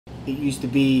It used to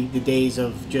be the days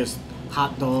of just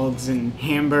hot dogs and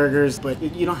hamburgers, but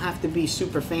you don't have to be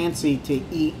super fancy to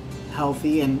eat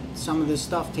healthy, and some of this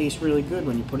stuff tastes really good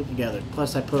when you put it together.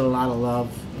 Plus I put a lot of love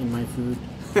in my food.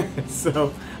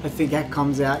 So I think that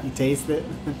comes out, you taste it.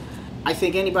 I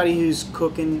think anybody who's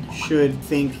cooking should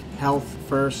think health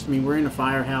first. I mean, we're in a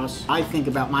firehouse. I think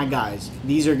about my guys.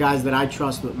 These are guys that I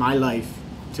trust with my life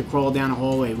to crawl down a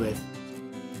hallway with.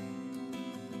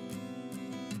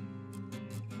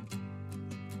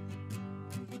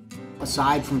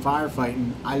 Aside from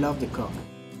firefighting, I love to cook.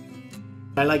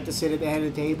 I like to sit at the head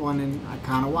of the table and then I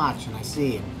kind of watch and I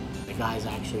see. The guys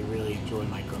actually really enjoy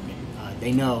my cooking.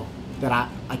 They know that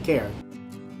I care.